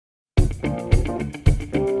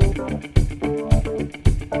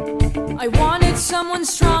I wanted someone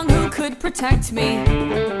strong who could protect me.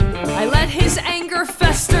 I let his anger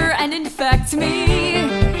fester and infect me.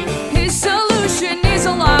 His solution is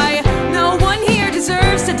a lie. No one here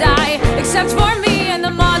deserves to die except for me and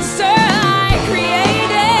the monster I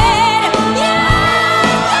created. Yeah!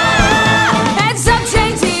 Heads up,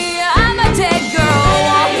 JT, I'm a dead girl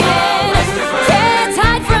walking. Can't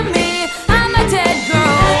hide from me, I'm a dead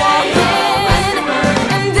girl walking.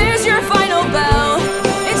 And there's your final bell.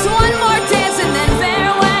 It's one more dance and then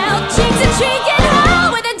farewell. Cheek to cheek in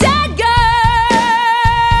hell with a dead girl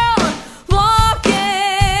walking.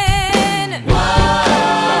 Whoa.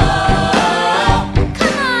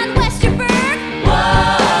 Come on, Westerberg. Whoa.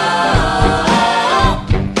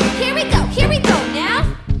 Here we go now.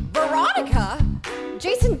 Veronica?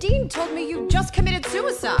 Jason Dean told me you just committed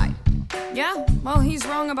suicide. Yeah, well, he's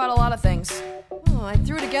wrong about a lot of things. Oh, I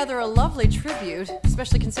threw together a lovely tribute,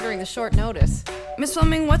 especially considering the short notice. Miss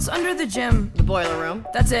Fleming, what's under the gym? The boiler room.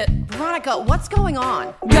 That's it. Veronica, what's going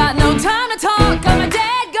on? Got no time to talk, I'm a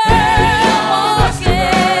dead girl walking.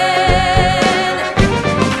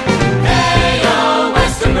 Hey, yo,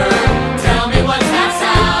 Westerberg, tell me what's that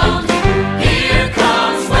sound? Here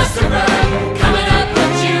comes Westerberg, coming up,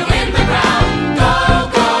 put you in the ground. Go,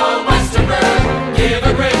 go, Westerberg, give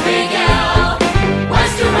a great big yell.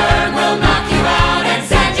 Westerberg will knock you out and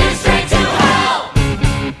send you straight to hell.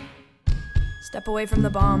 Step away from the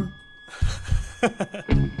bomb.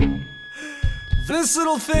 This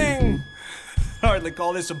little thing, I hardly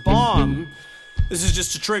call this a bomb. This is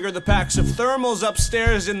just to trigger the packs of thermals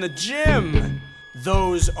upstairs in the gym.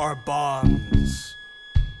 Those are bombs.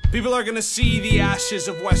 People are gonna see the ashes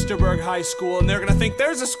of Westerberg High School and they're gonna think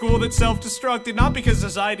there's a school that's self-destructed, not because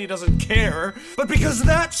society doesn't care, but because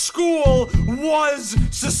that school was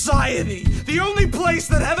society. The only place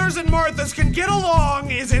that Heathers and Marthas can get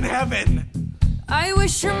along is in heaven. I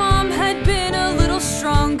wish your mom had been a little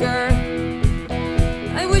stronger.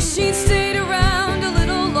 I wish she'd stayed around a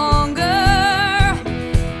little longer.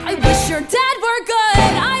 I wish your dad were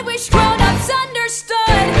good. I wish grown-ups understood.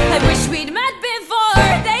 I wish we'd met before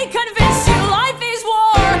they convinced you life is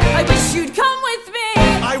war. I wish you'd come with me.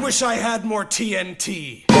 I wish I had more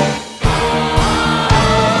TNT.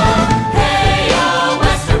 Hey,